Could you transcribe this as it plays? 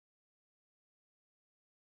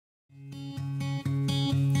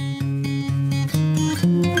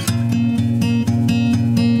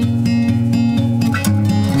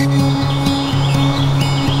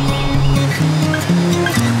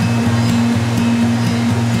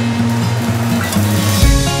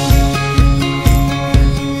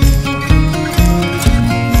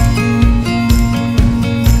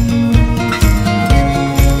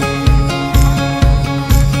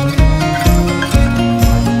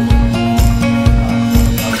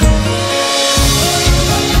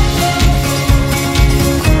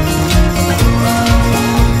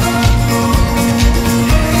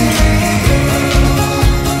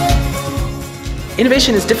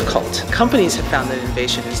Innovation is difficult. Companies have found that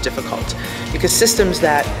innovation is difficult because systems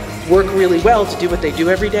that work really well to do what they do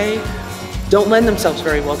every day don't lend themselves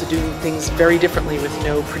very well to doing things very differently with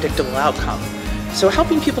no predictable outcome. So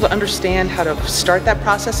helping people to understand how to start that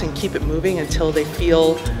process and keep it moving until they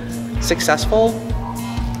feel successful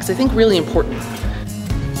is, I think, really important.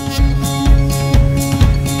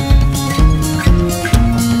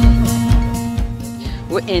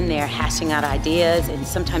 We're in there hashing out ideas, and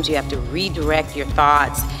sometimes you have to redirect your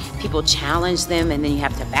thoughts. People challenge them, and then you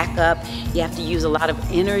have to back up. You have to use a lot of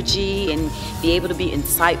energy and be able to be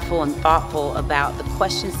insightful and thoughtful about the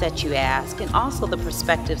questions that you ask and also the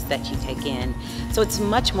perspectives that you take in. So it's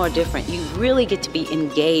much more different. You really get to be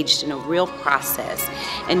engaged in a real process,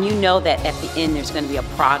 and you know that at the end there's going to be a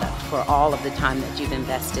product for all of the time that you've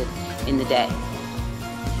invested in the day.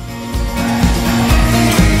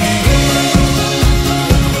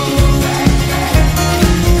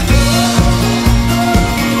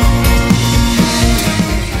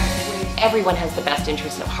 Everyone has the best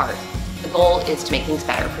interest at heart. The goal is to make things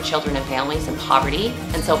better for children and families in poverty,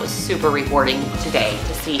 and so it was super rewarding today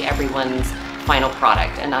to see everyone's final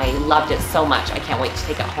product, and I loved it so much. I can't wait to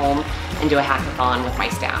take it home and do a hackathon with my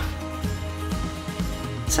staff.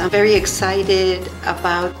 So I'm very excited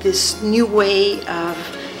about this new way of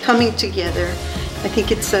coming together. I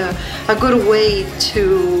think it's a good way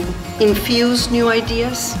to infuse new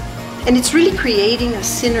ideas, and it's really creating a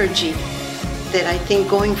synergy that I think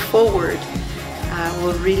going forward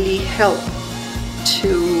will really help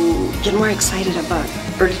to get more excited about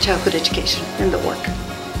early childhood education and the work.